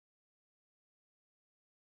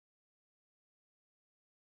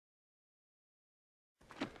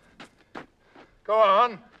Go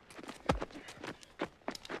on.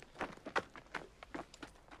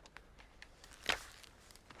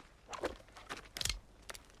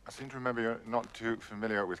 I seem to remember you're not too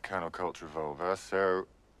familiar with Colonel Colt's revolver, so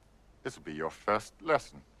this will be your first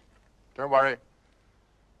lesson. Don't worry.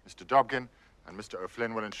 Mr. Dobkin and Mr.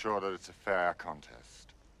 O'Flynn will ensure that it's a fair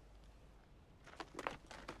contest. I'll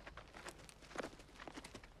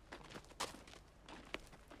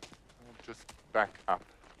just back up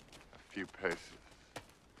a few paces.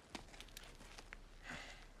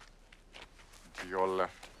 To your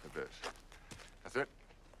left a bit. That's it.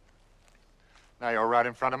 Now you're right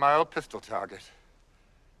in front of my old pistol target.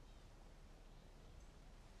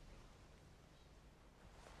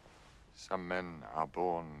 Some men are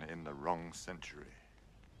born in the wrong century.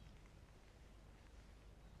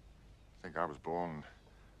 I think I was born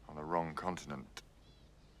on the wrong continent.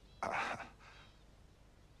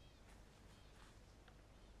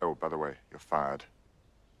 Oh, by the way, you're fired.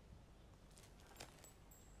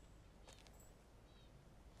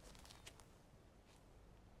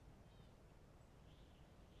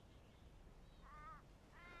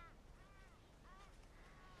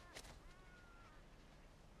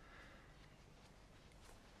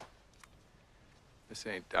 This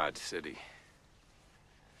ain't Dodge City.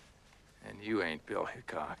 And you ain't Bill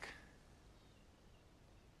Hickok.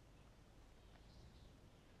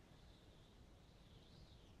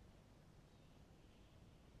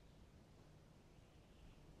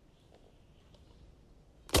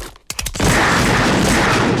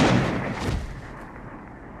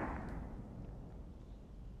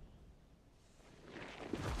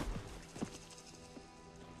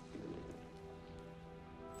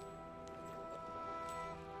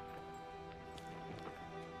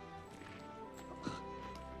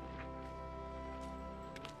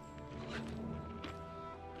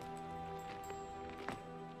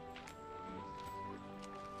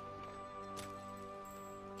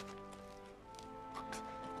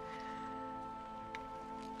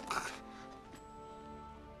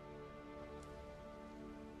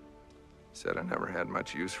 Said I never had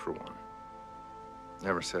much use for one.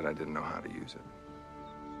 Never said I didn't know how to use it.